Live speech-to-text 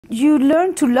You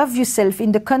learn to love yourself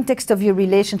in the context of your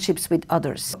relationships with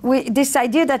others. This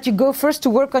idea that you go first to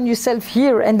work on yourself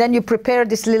here and then you prepare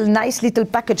this nice little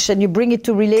package and you bring it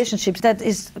to relationships, that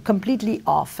is completely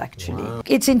off, actually. Wow.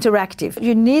 It's interactive.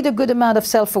 You need a good amount of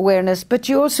self-awareness, but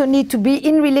you also need to be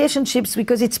in relationships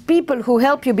because it's people who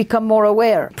help you become more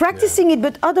aware. Practicing it,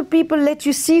 but other people let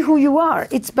you see who you are.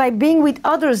 It's by being with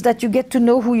others that you get to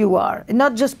know who you are,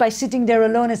 not just by sitting there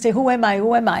alone and say, who am I,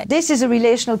 who am I? This is a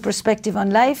relational perspective on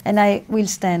life, and I will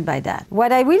stand by that.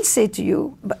 What I will say to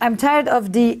you, I'm tired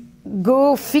of the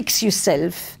go fix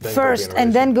yourself first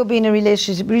and then go be in a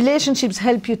relationship. Relationships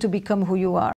help you to become who you are.